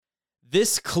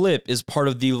This clip is part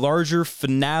of the larger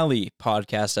finale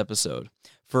podcast episode.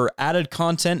 For added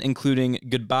content, including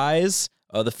goodbyes,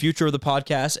 the future of the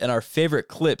podcast, and our favorite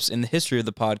clips in the history of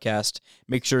the podcast,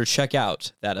 make sure to check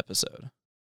out that episode.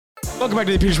 Welcome back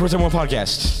to the Peter Sports One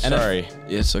podcast. Sorry.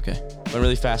 It's okay. Went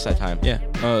really fast that time. Yeah.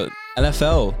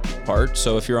 NFL part.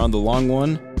 So if you're on the long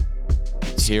one,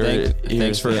 here's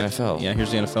thanks for the NFL. Yeah,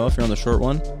 here's the NFL. If you're on the short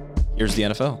one, here's the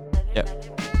NFL. Yep.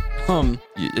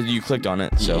 You clicked on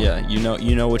it, so yeah, you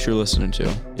know what you're listening to.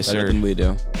 Yes, better sir. than we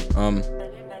do.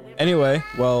 Anyway,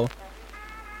 well,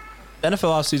 the NFL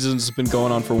offseason has been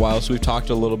going on for a while, so we've talked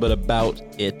a little bit about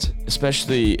it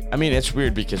especially. I mean, it's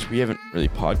weird because we haven't really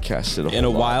podcasted in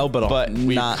a while, but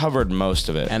we not, covered most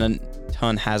of it, and a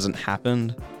ton hasn't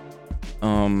happened.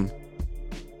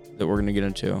 That we're gonna get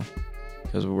into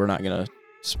because we're not gonna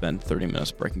spend 30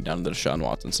 minutes breaking down the Deshaun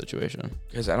Watson situation.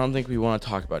 because I don't think we want to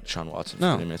talk about Deshaun Watson for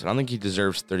No. 30 minutes. I don't think he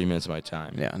deserves 30 minutes of my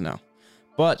time. Yeah, no.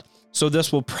 But so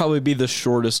this will probably be the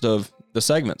shortest of the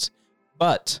segments.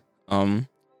 But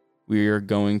we are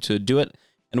going to do it.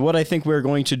 And what I think we're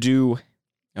going to do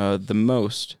the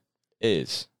most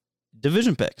Is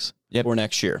division picks Yep. for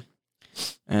next year.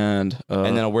 And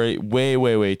and then a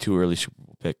way too early Super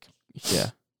Bowl pick.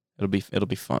 yeah, it'll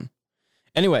be fun.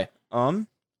 Anyway,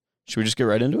 should we just get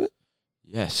right into it?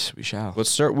 Yes, we shall. Let's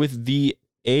start with the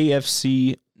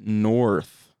AFC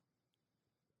North.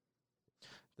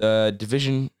 The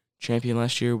division champion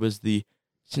last year was the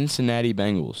Cincinnati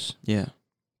Bengals. Yeah.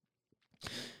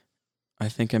 I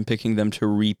think I'm picking them to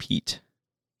repeat.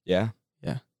 Yeah?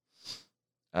 Yeah.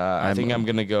 I think I'm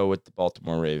going to go with the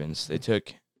Baltimore Ravens. They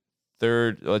took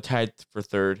tied for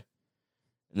third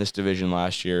in this division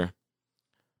last year.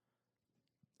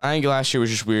 I think last year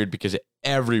was just weird because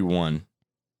everyone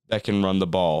that can run the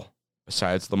ball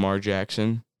besides Lamar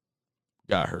Jackson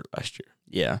got hurt last year.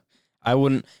 Yeah.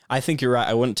 I think you're right.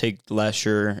 I wouldn't take last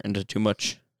year into too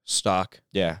much stock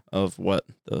Yeah. of what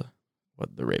the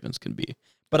Ravens can be.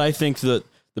 But I think that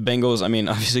the Bengals, I mean,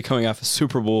 obviously coming off a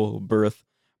Super Bowl berth,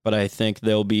 but I think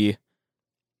they'll be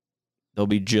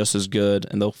just as good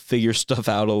and they'll figure stuff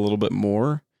out a little bit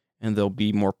more and they'll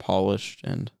be more polished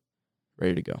and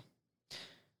ready to go.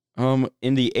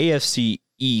 In the AFC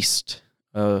East,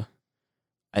 I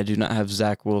do not have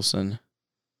Zach Wilson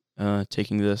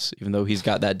taking this, even though he's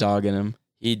got that dog in him.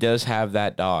 He does have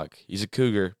that dog. He's a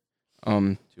cougar.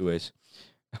 Two ways.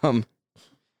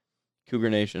 Cougar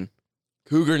Nation.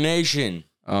 Cougar Nation.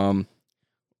 I'm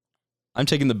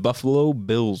taking the Buffalo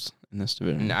Bills in this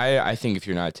division. And I think if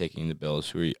you're not taking the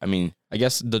Bills, I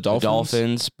guess the Dolphins.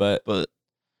 Dolphins, but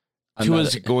I'm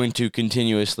Tua's not- going to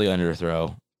continuously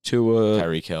underthrow Tua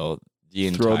Tyreek Hill the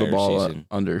entire throw the ball season.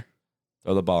 under.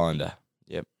 Throw the ball under.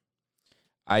 Yep.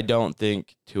 I don't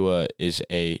think Tua is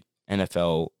a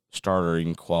NFL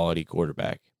starting quality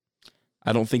quarterback.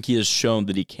 I don't think he has shown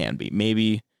that he can be.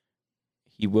 Maybe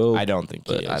he will. I don't think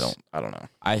but he is. I don't know.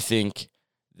 I think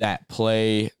that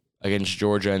play against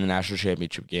Georgia in the national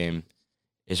championship game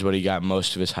is what he got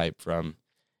most of his hype from.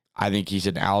 I think he's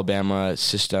an Alabama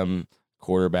system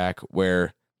quarterback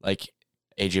where, like,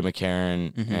 A.J.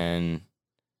 McCarron Mhm. and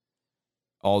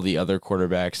all the other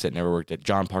quarterbacks that never worked at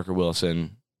John Parker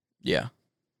Wilson, Yeah.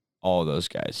 all of those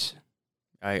guys.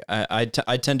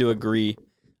 I tend to agree.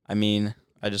 I mean,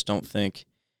 I just don't think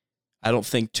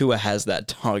Tua has that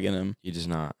dog in him. He does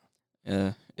not.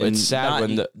 And It's sad not-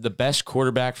 when the best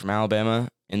quarterback from Alabama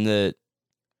in the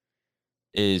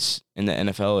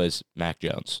NFL is Mac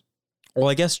Jones. Well,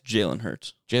 I guess Jalen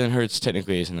Hurts. Jalen Hurts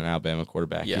technically isn't an Alabama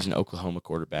quarterback. Yeah. He's an Oklahoma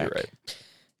quarterback. You're right.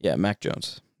 Yeah, Mac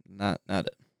Jones. Not it.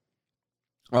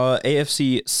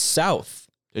 AFC South.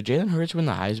 Did Jalen Hurts win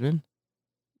the Heisman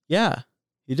Yeah,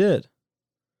 he did.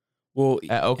 Well,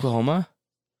 at Oklahoma?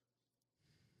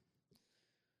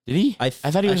 Did he? I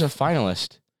thought he was a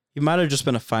finalist. He might have just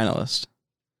been a finalist.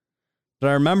 But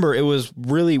I remember it was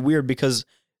really weird because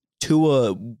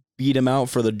Tua beat him out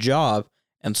for the job,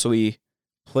 and so he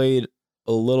played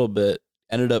a little bit.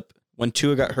 Ended up, when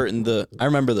Tua got hurt I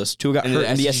remember this, Tua got hurt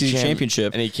in the SEC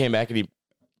Championship, And he came back and he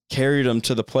carried him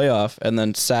to the playoff, and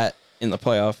then sat in the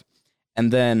playoff,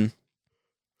 and then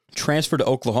transferred to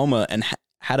Oklahoma and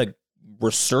had a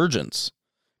resurgence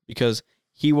because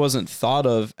he wasn't thought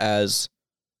of as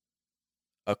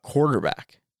a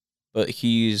quarterback, but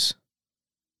he's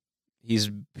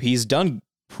done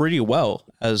pretty well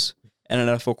as an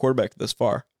NFL quarterback this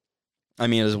far. I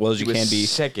mean, as well as you can be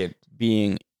second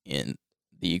being in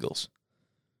the Eagles.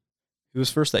 Who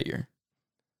was first that year?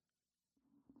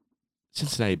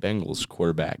 Cincinnati Bengals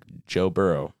quarterback Joe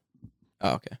Burrow.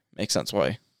 Oh, okay. Makes sense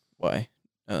why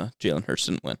Jalen Hurts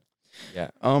didn't win.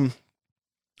 Yeah.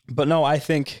 But no, I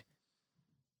think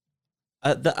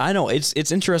I know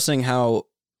it's interesting how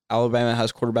Alabama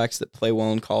has quarterbacks that play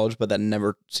well in college, but that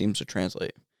never seems to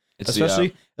translate.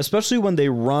 Especially when they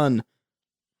run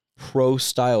pro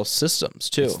style systems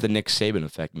too. It's the Nick Saban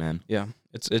effect, man. Yeah,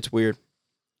 it's weird.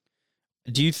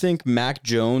 Do you think Mac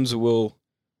Jones will?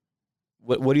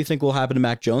 What do you think will happen to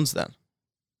Mac Jones then?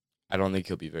 I don't think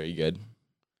he'll be very good.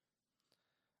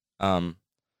 I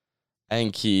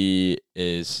think he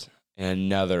is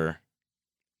another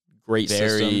Great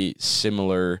very system.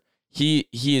 similar. He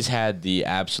has had the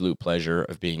absolute pleasure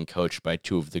of being coached by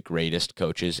two of the greatest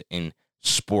coaches in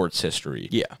sports history.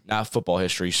 Yeah, Not football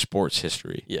history, sports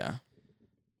history. yeah.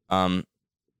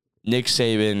 Nick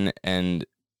Saban and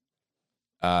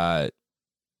Bill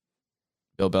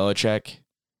Belichick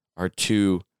are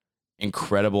two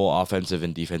incredible offensive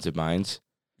and defensive minds.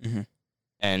 Mhm.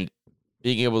 And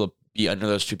being able to be under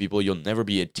those two people, you'll never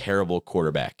be a terrible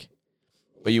quarterback.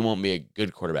 But you won't be a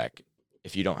good quarterback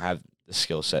if you don't have the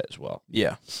skill set as well.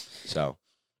 Yeah. So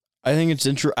I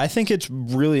think it's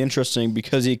really interesting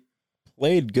because he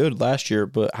played good last year,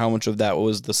 but how much of that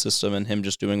was the system and him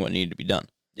just doing what needed to be done?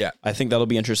 Yeah. I think that'll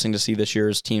be interesting to see this year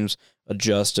as teams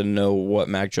adjust and know what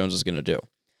Mac Jones is going to do.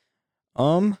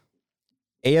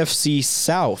 AFC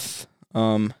South.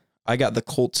 I got the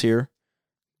Colts here.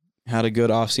 Had a good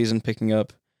offseason picking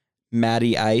up Matt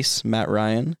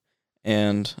Ryan,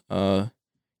 and they're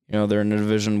in a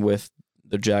division with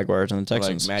the Jaguars and the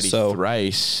Texans. Like Matty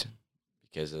Thrice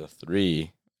because of the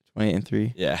 3.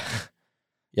 28-3. Yeah.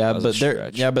 Yeah,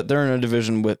 but they're in a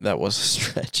division with that was a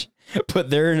stretch. But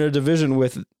they're in a division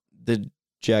with the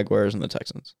Jaguars and the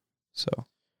Texans. So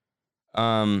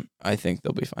I think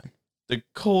they'll be fine. The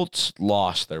Colts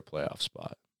lost their playoff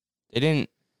spot. They didn't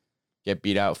get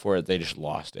beat out for it. They just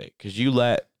lost it because you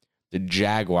let the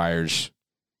Jaguars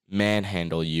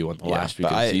manhandle you on the last week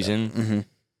of the season.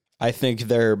 I think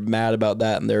they're mad about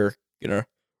that and they're gonna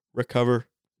recover.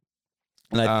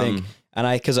 And I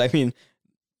think,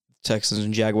 Texans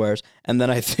and Jaguars, and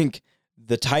then I think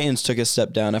the Titans took a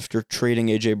step down after trading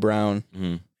AJ Brown,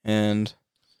 and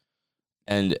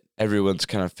everyone's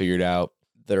kind of figured out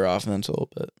their offense a little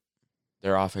bit.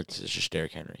 Their offense is just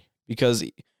Derrick Henry because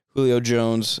Julio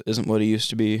Jones isn't what he used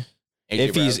to be.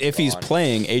 If he's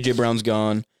playing, AJ Brown's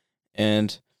gone,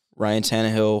 and Ryan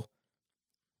Tannehill,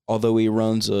 although he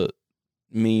runs a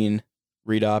mean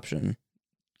read option,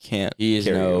 can't. He is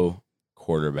no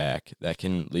quarterback that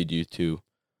can lead you to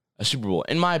a Super Bowl,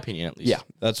 in my opinion, at least. Yeah,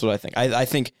 that's what I think. I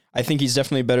think he's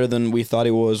definitely better than we thought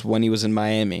he was when he was in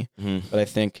Miami. But I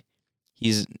think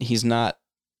he's not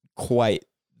quite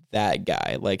that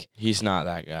guy. Like he's not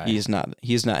that guy. He's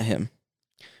not him.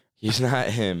 He's not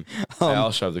him. I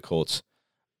also have the Colts.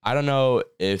 I don't know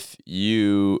if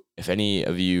any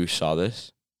of you saw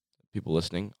this, people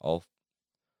listening, all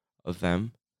of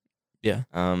them. Yeah.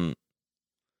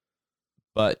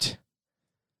 But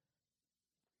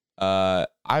I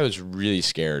was really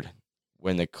scared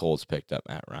when the Colts picked up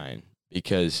Matt Ryan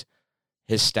because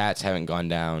his stats haven't gone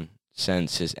down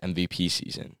since his MVP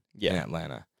season in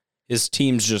Atlanta. His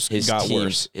teams just got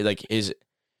worse. Like his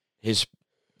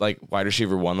wide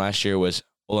receiver 1 last year was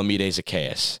Olamide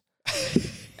Zaccheaus.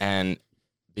 And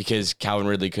because Calvin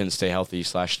Ridley couldn't stay healthy /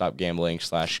 stop gambling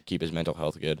 / keep his mental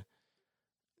health good.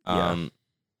 And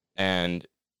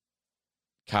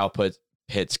Kyle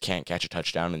Pitts can't catch a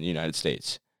touchdown in the United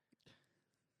States.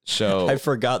 So I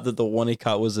forgot that the one he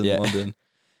caught was in London.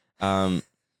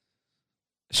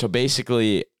 So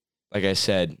basically, like I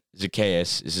said,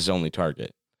 Zaccheaus is his only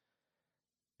target.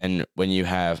 And when you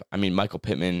have, Michael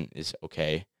Pittman is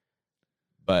okay,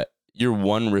 but you're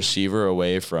one receiver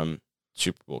away from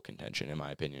Super Bowl contention, in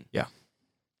my opinion. Yeah.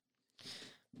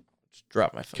 Just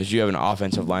drop my phone. Because you have an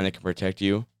offensive line that can protect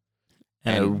you.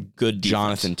 And a good defense.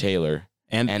 Jonathan Taylor.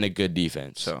 And a good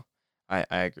defense. So, I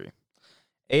agree.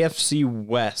 AFC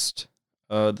West.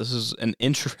 This is an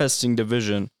interesting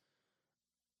division.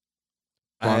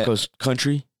 Broncos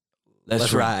country.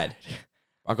 Let's ride.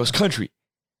 Broncos country.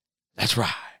 Let's ride.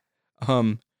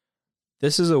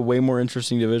 This is a way more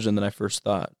interesting division than I first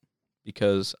thought.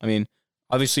 Because,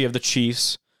 obviously you have the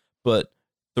Chiefs, but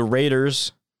the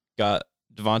Raiders got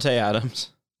Devontae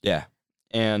Adams. Yeah.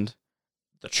 And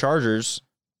the Chargers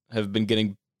have been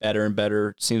getting better and better,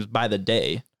 it seems, by the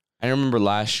day. I remember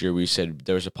last year we said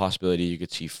there was a possibility you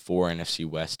could see 4 NFC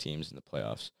West teams in the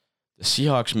playoffs. The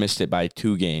Seahawks missed it by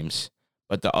 2 games,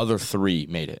 but the other 3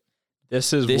 made it.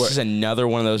 This is another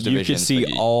one of those divisions. You could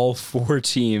see all 4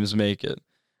 teams make it.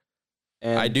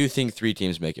 And I do think 3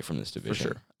 teams make it from this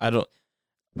division. For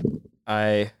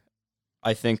sure.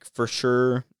 I think for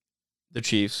sure the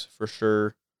Chiefs, for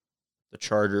sure the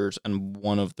Chargers, and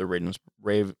one of the Raiders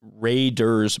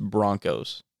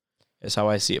Broncos. is how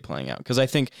I see it playing out. Because I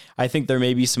think there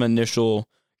may be some initial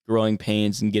growing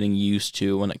pains and getting used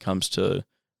to when it comes to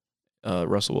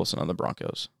Russell Wilson on the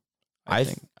Broncos. I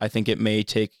think it may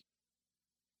take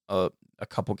a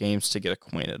couple games to get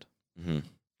acquainted. Mm-hmm.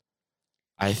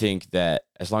 I think that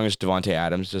as long as Davante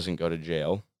Adams doesn't go to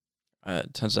jail,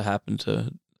 it tends to happen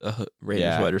to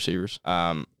Raiders wide receivers.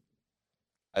 I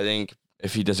think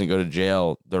if he doesn't go to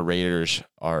jail, the Raiders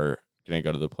are going to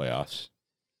go to the playoffs.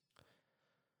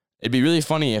 It'd be really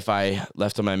funny if I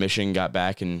left on my mission, got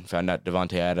back, and found out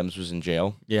Davante Adams was in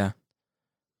jail. Yeah.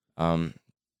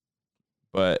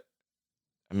 But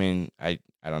I mean, I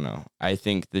don't know. I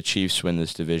think the Chiefs win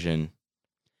this division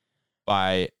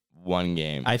by 1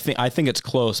 game. I think it's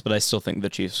close, but I still think the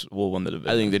Chiefs will win the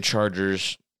division. I think the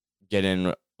Chargers get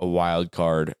in a wild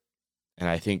card, and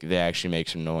I think they actually make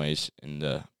some noise in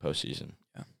the postseason.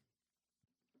 Yeah.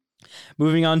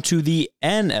 Moving on to the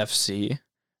NFC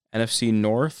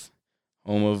North,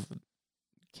 home of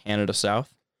Canada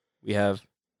South. We have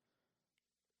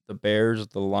the Bears,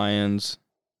 the Lions,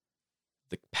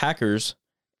 the Packers,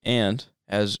 and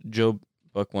as Joe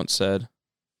Buck once said,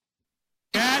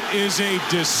 that is a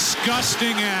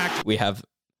disgusting act. We have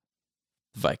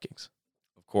the Vikings.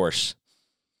 Of course.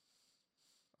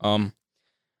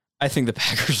 I think the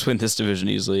Packers win this division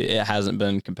easily. It hasn't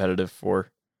been competitive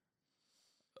for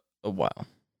a while.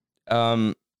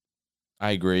 I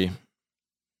agree.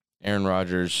 Aaron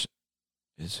Rodgers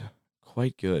is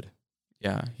quite good.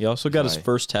 Yeah. He also got his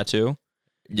first tattoo.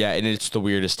 Yeah, and it's the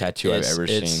weirdest tattoo I've ever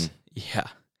seen. Yeah.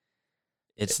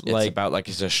 It's about like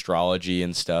his astrology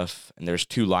and stuff. And there's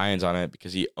 2 lions on it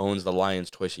because he owns the Lions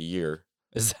twice a year.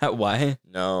 Is that why?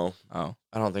 No. Oh.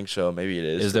 I don't think so. Maybe it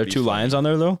is. Is there 2 lions on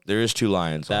there, though? There is 2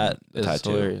 lions that on the is tattoo.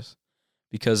 Hilarious.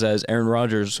 Because as Aaron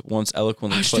Rodgers once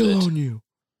eloquently I put still it, own you.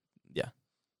 Yeah.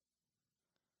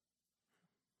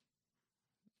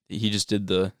 He just did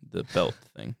the belt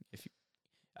thing.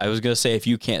 I was going to say, if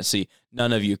you can't see,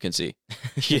 none of you can see.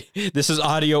 This is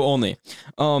audio only.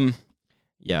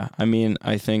 Yeah, I mean,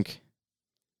 I think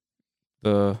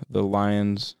the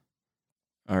Lions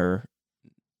are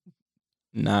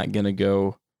not going to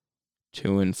go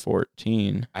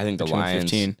 2-14. I think the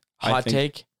Lions, hot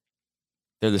take,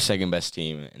 they're the second best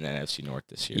team in the NFC North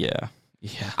this year. Yeah.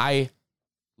 Yeah. I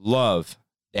love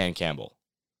Dan Campbell.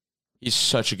 He's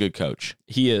such a good coach.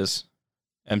 He is.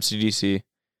 MCDC.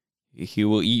 He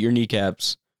will eat your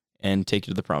kneecaps and take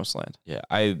you to the promised land. Yeah,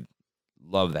 I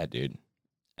love that dude.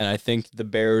 And I think the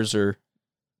Bears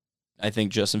I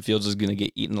think Justin Fields is going to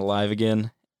get eaten alive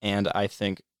again. And I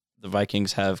think the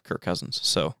Vikings have Kirk Cousins.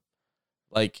 So,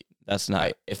 like, that's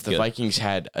not if the Vikings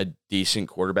had a decent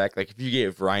quarterback, like if you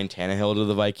gave Ryan Tannehill to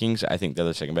the Vikings, I think they're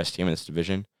the second best team in this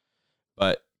division.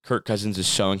 But Kirk Cousins is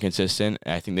so inconsistent,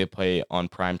 and I think they play on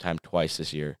primetime twice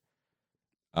this year.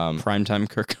 Primetime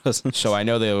Kirk Cousins. So I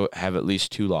know they'll have at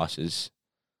least 2 losses.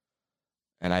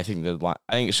 And I think the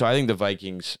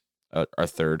Vikings are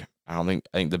third. I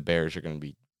think the Bears are going to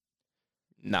be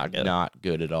not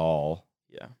good at all.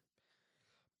 Yeah.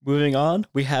 Moving on,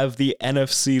 we have the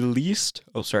NFC East.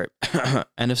 Oh, sorry.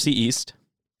 NFC East.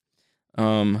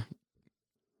 You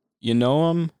know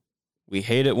them. We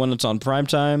hate it when it's on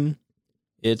primetime.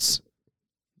 It's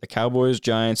the Cowboys,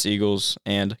 Giants, Eagles,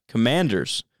 and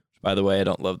Commanders. By the way, I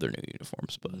don't love their new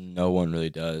uniforms, but no one really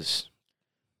does.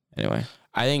 Anyway,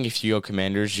 I think if you go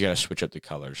Commanders, you got to switch up the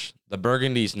colors. The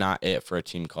burgundy's not it for a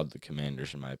team called the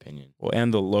Commanders, in my opinion. Well,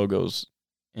 and the logos,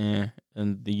 and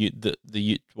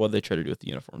the what they try to do with the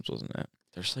uniforms wasn't that.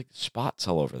 There's like spots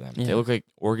all over them. Yeah. They look like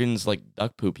Oregon's like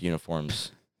duck poop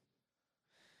uniforms.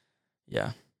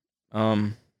 Yeah.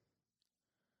 I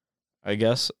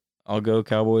guess I'll go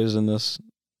Cowboys in this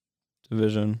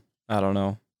division. I don't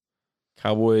know.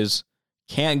 Cowboys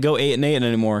can't go 8-8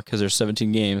 anymore because there's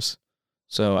 17 games.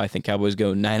 So I think Cowboys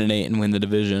go 9-8 and win the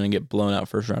division and get blown out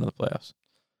first round of the playoffs.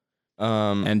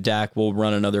 And Dak will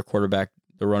run another quarterback.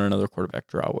 They'll run another quarterback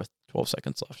draw with 12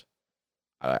 seconds left.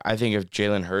 I think if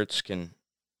Jalen Hurts can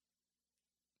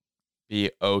be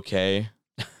okay,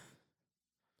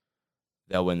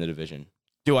 they'll win the division.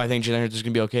 Do I think Jalen Hurts is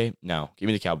going to be okay? No. Give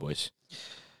me the Cowboys.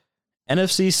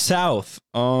 NFC South.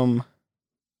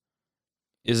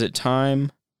 Is it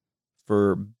time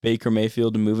for Baker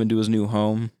Mayfield to move into his new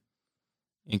home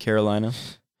in Carolina?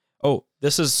 Oh,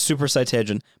 this is super side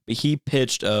tangent, but he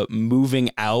pitched a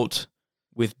moving out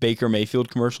with Baker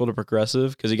Mayfield commercial to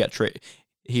Progressive because he got traded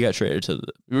to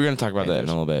the We were going to talk about Panthers. that in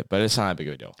a little bit, but it's not that big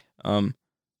of a deal.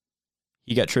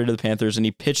 He got traded to the Panthers, and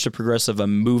he pitched to Progressive a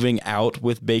moving out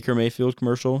with Baker Mayfield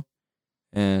commercial,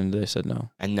 and they said no.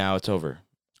 And now it's over.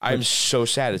 I'm so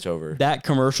sad it's over. That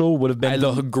commercial would have been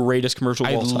the greatest commercial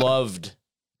of all time. I loved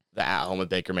the At Home with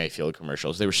Baker Mayfield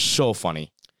commercials. They were so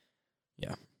funny.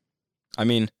 Yeah. I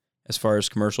mean, as far as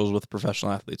commercials with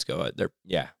professional athletes go, they're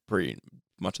pretty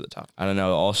much at the top. I don't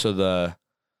know. Also the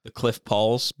Cliff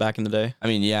Pauls back in the day. I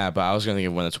mean, yeah, but I was going to think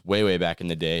of one that's way, way back in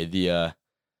the day. The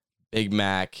Big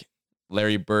Mac,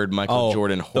 Larry Bird, Michael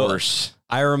Jordan horse.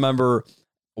 I remember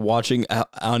watching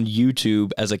on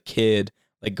YouTube as a kid,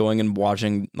 like going and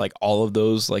watching like all of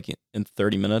those like in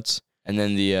 30 minutes. And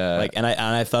then the and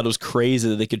I thought it was crazy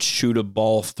that they could shoot a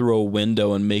ball through a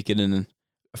window and make it in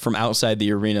from outside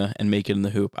the arena and make it in the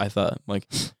hoop. I thought like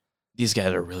these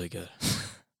guys are really good.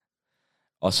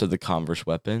 Also the Converse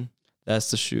weapon.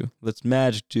 That's the shoe. Let's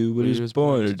Magic do what he was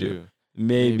born to do.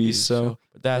 Maybe so,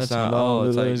 but that's not all.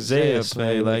 It's like Isaiah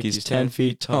play like he's 10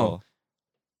 feet tall.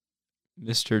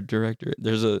 Mr. Director,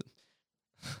 there's a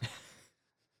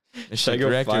Mr.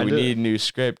 Director, we need a new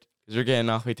script because we're getting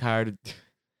awfully tired.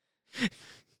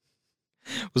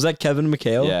 Was that Kevin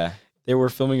McHale? Yeah. They were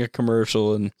filming a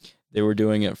commercial and they were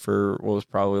doing it for what was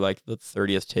probably like the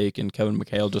 30th take, and Kevin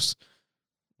McHale just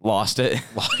lost it.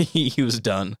 He was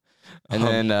done. And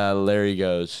then Larry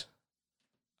goes,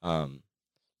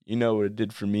 you know what it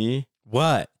did for me?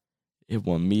 What? It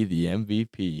won me the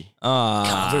MVP.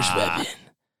 Converse weapon.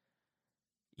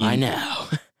 I know.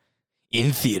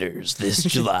 In theaters this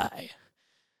July.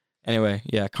 Anyway,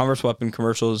 yeah, Converse weapon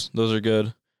commercials, those are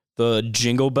good. The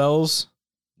Jingle Bells.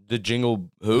 The Jingle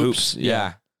Hoops.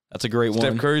 Yeah. That's a great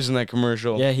Steph one. Curry's in that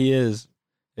commercial. Yeah, he is.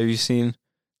 Have you seen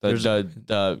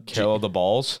the Carol of the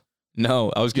Balls?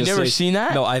 No, I was going to say. You never seen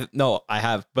that? No, I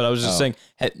have. But I was just saying,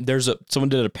 someone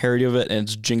did a parody of it, and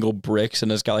it's Jingle Bricks,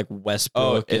 and it's got like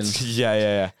Westbrook.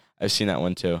 Yeah. I've seen that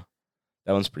one too.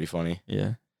 That one's pretty funny.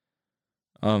 Yeah.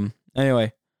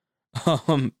 Anyway,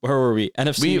 where were we?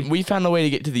 NFC. We found a way to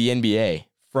get to the NBA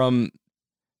from.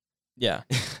 Yeah.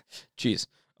 Jeez.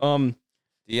 The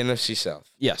NFC South.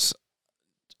 Yes.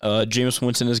 Jameis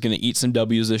Winston is going to eat some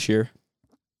W's this year.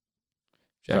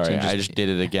 Sorry, I just did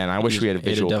it again. I wish we had a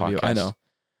visual podcast. I know.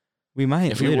 We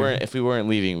might. If we weren't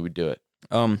leaving, we'd do it.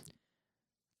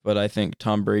 But I think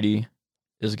Tom Brady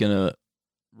is going to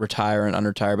retire and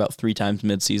unretire about 3 times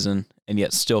midseason, and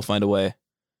yet still find a way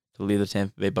to lead the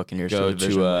Tampa Bay Buccaneers go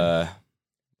to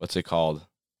what's it called?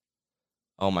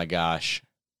 Oh my gosh,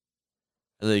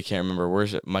 I really can't remember.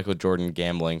 Where's it? Michael Jordan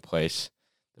gambling place,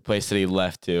 the place that he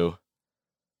left to.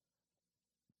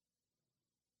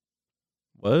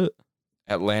 What?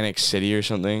 Atlantic City or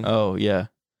something. Oh yeah,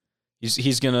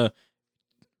 he's gonna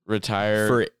retire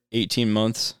for 18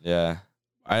 months. Yeah,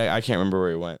 I can't remember where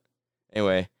he went.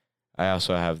 Anyway, I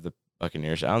also have the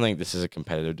Buccaneers. I don't think this is a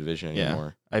competitive division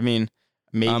anymore. I mean,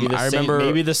 maybe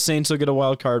maybe the Saints will get a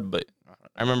wild card, but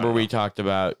I remember we talked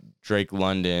about Drake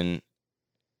London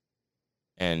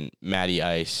and Matty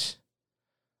Ice,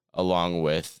 along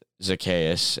with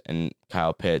Zacchaeus and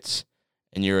Kyle Pitts.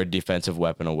 And you're a defensive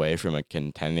weapon away from a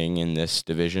contending in this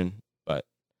division. But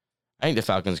I think the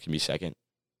Falcons can be second.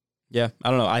 Yeah, I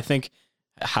don't know. I think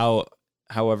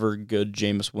however good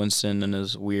Jameis Winston and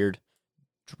his weird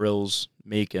drills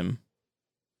make him.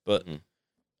 But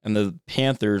and the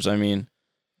Panthers, I mean,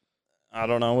 I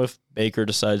don't know if Baker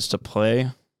decides to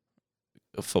play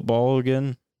football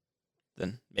again,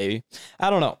 then maybe. I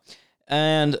don't know.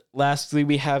 And lastly,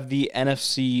 we have the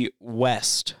NFC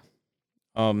West.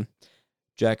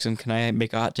 Jackson, can I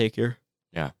make a hot take here?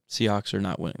 Yeah. Seahawks are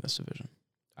not winning this division.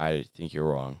 I think you're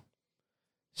wrong.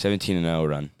 17-0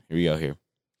 run. Here we go here.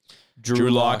 Drew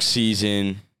Lock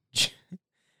season.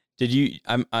 Did you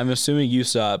I'm assuming you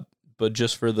saw it, but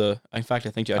just for in fact I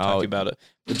think I talked to you about it.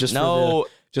 But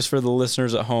just for the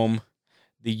listeners at home,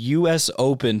 the US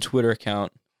Open Twitter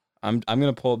account, I'm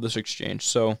gonna pull up this exchange.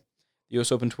 So the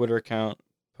US Open Twitter account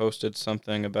posted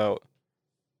something about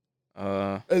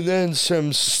and then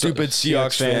some stupid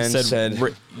Seahawks fan said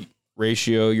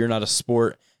ratio, you're not a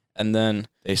sport. And then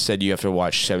they said you have to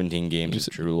watch 17 games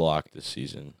of Drew Lock this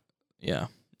season. Yeah.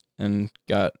 And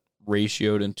got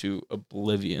ratioed into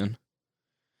oblivion.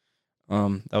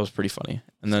 That was pretty funny.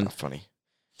 And then funny.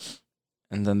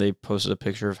 And then they posted a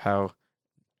picture of how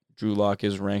Drew Lock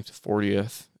is ranked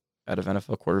 40th out of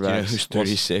NFL quarterbacks. You know who's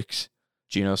 36?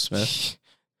 Geno Smith.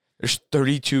 There's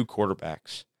 32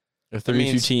 quarterbacks. There are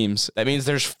 32 teams. That means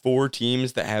there's 4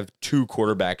 teams that have 2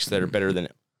 quarterbacks that are better than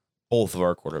both of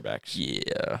our quarterbacks.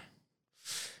 Yeah.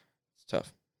 It's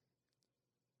tough.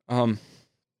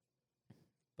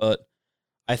 But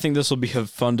I think this will be a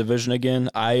fun division again.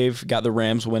 I've got the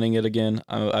Rams winning it again.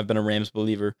 I've been a Rams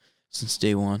believer since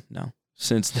day one. No.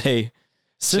 Since they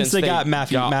got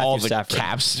Matthew all the Stafford.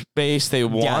 Cap space they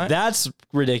want. Yeah, that's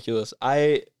ridiculous.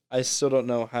 I still don't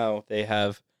know how they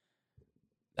have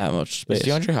that much space. Is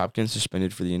DeAndre Hopkins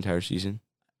suspended for the entire season?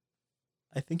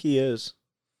 I think he is.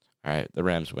 All right, the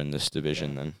Rams win this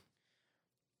division then.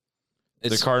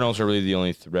 It's, The Cardinals are really the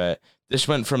only threat. This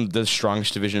went from the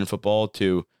strongest division in football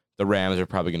to the Rams are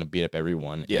probably going to beat up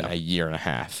everyone in a year and a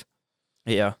half.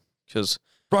 Yeah, because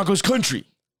Broncos country.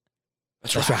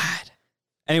 That's right.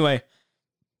 Anyway,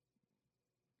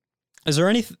 is there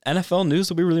any NFL news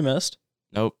that we really missed?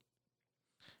 Nope.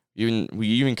 We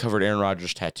even covered Aaron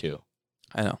Rodgers' tattoo.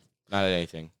 I know. Not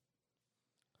anything.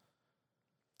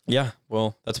 Yeah,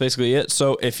 well, that's basically it.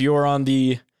 So if you're on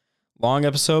the long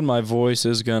episode, my voice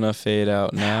is going to fade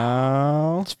out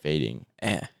now. It's fading.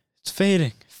 It's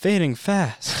fading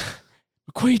fast.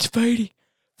 McQuaid's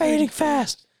fading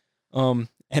fast. And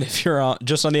if you're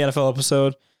just on the NFL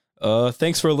episode,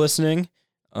 thanks for listening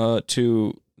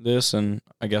to this and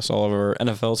I guess all of our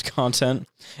NFL's content.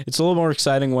 It's a little more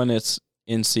exciting when it's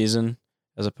in season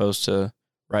as opposed to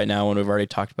right now when we've already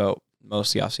talked about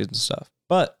most of the offseason stuff.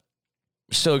 But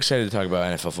we're still excited to talk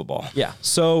about NFL football. Yeah.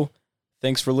 So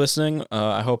thanks for listening.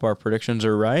 I hope our predictions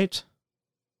are right.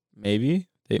 Maybe.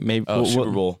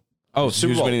 Super Bowl.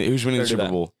 Super Bowl. Who's winning the Super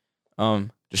Bowl?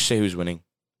 Just say who's winning.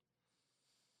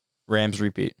 Rams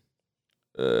repeat.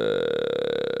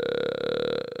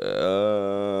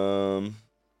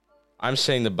 I'm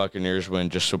saying the Buccaneers win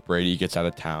just so Brady gets out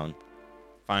of town.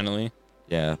 Finally.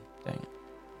 Yeah. Dang it.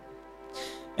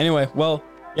 Anyway, well,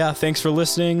 yeah, thanks for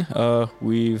listening.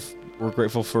 We're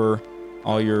grateful for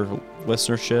all your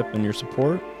listenership and your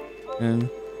support. And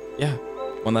yeah,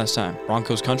 one last time.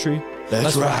 Broncos country.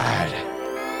 Let's ride.